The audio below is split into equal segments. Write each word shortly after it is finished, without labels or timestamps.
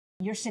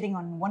You're sitting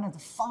on one of the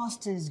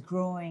fastest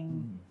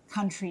growing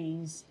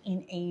countries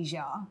in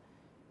Asia.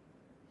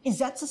 Is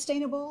that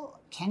sustainable?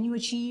 Can you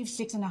achieve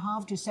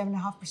 6.5% to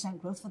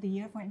 7.5% growth for the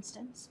year, for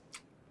instance?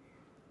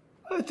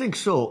 I think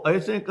so. I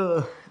think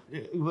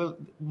well,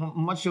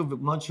 much of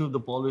the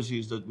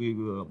policies that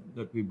we've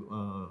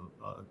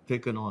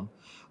taken on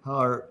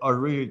are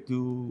really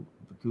to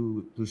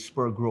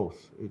spur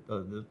growth.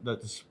 That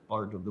is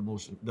part of the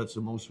most. That's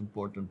the most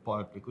important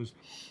part, because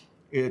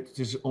it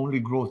is only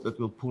growth that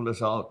will pull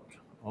us out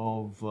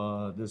of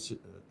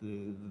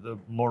the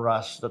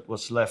morass that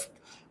was left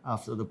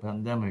after the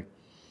pandemic.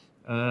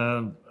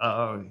 And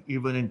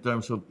even in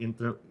terms of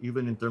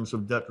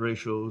debt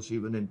ratios,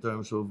 even in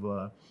terms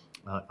of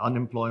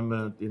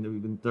unemployment,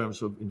 even in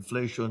terms of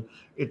inflation,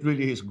 it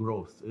really is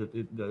growth.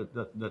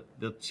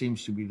 That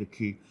seems to be the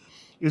key.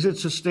 Is it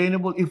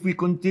sustainable if we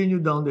continue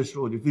down this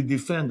road? If we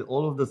defend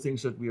all of the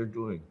things that we are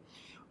doing,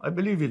 I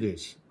believe it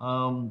is.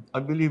 I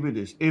believe it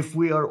is. If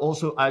we are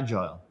also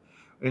agile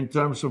in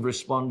terms of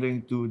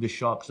responding to the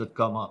shocks that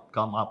come up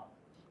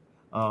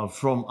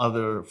from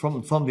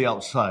the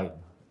outside,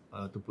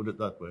 to put it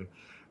that way,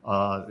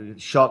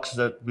 shocks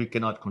that we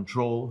cannot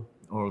control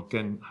or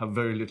can have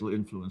very little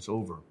influence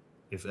over,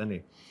 if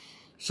any.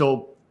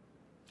 So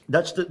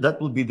that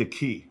will be the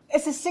key.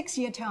 It's a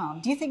 6-year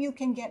term. Do you think you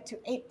can get to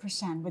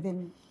 8%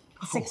 within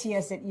the 6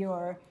 years that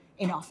you're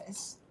in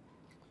office?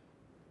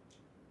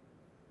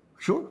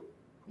 Sure,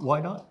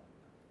 why not?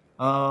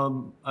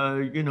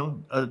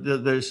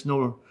 There's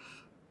no.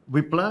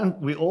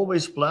 We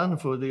always plan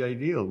for the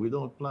ideal. We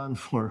don't plan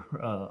for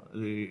a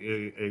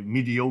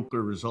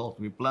mediocre result.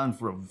 We plan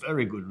for a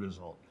very good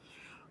result.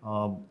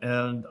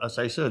 And as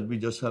I said, we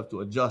just have to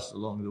adjust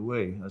along the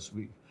way as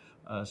we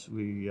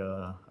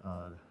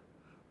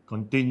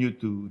continue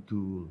to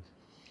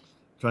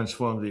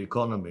transform the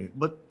economy.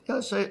 But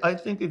yes, I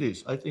think it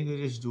is. I think it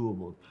is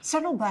doable.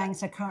 Several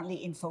banks are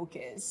currently in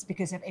focus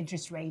because of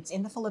interest rates.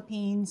 In the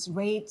Philippines,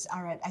 rates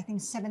are at, I think,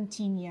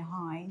 17-year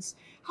highs.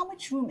 How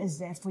much room is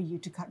there for you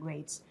to cut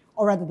rates?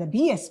 Or rather, the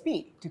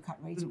BSP to cut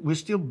rates? We're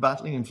still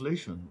battling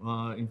inflation.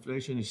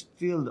 Inflation is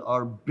still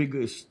our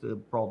biggest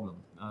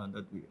problem.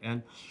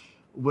 And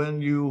when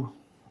you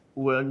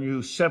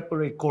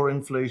separate core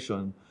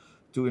inflation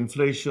to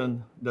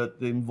inflation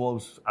that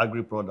involves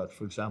agri-products,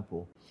 for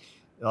example,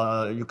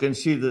 you can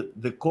see that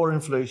the core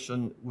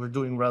inflation, we're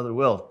doing rather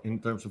well in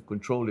terms of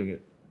controlling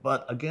it.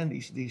 But again,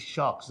 these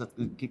shocks that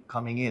keep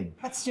coming in.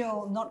 But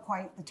still not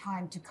quite the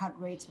time to cut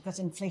rates because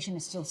inflation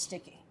is still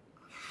sticky.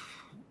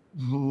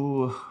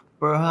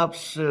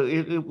 Perhaps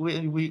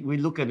we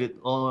look at it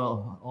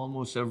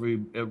almost every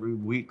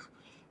week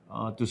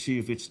to see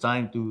if it's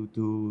time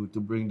to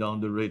bring down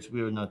the rates.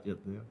 We are not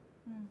yet there.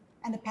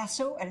 And the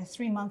peso at a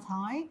 3-month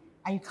high?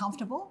 Are you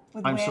comfortable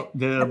with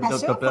The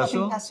peso?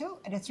 peso? Peso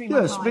at a 3-month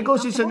high? Yes,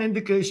 because it's an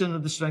indication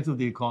of the strength of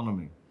the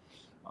economy.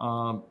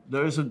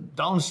 There is a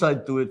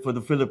downside to it for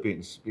the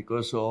Philippines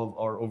because of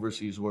our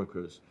overseas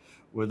workers,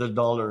 where the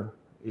dollar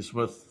is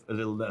worth a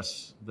little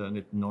less than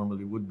it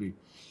normally would be.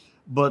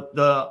 But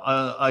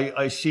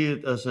I see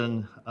it as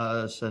an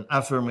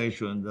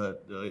affirmation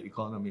that the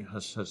economy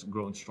has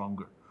grown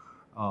stronger,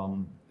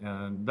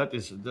 and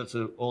that's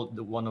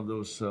one of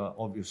those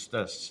obvious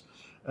tests.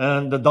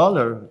 And the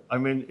dollar, I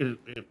mean,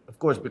 of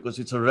course, because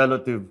it's a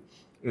relative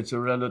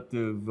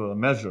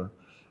measure.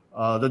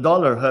 The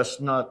dollar has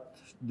not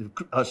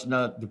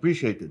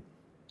depreciated.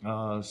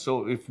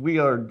 So if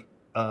the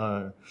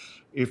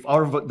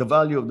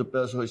value of the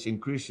peso is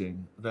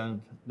increasing,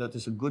 then that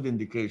is a good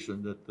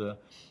indication that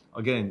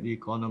again the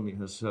economy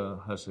has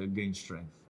gained strength.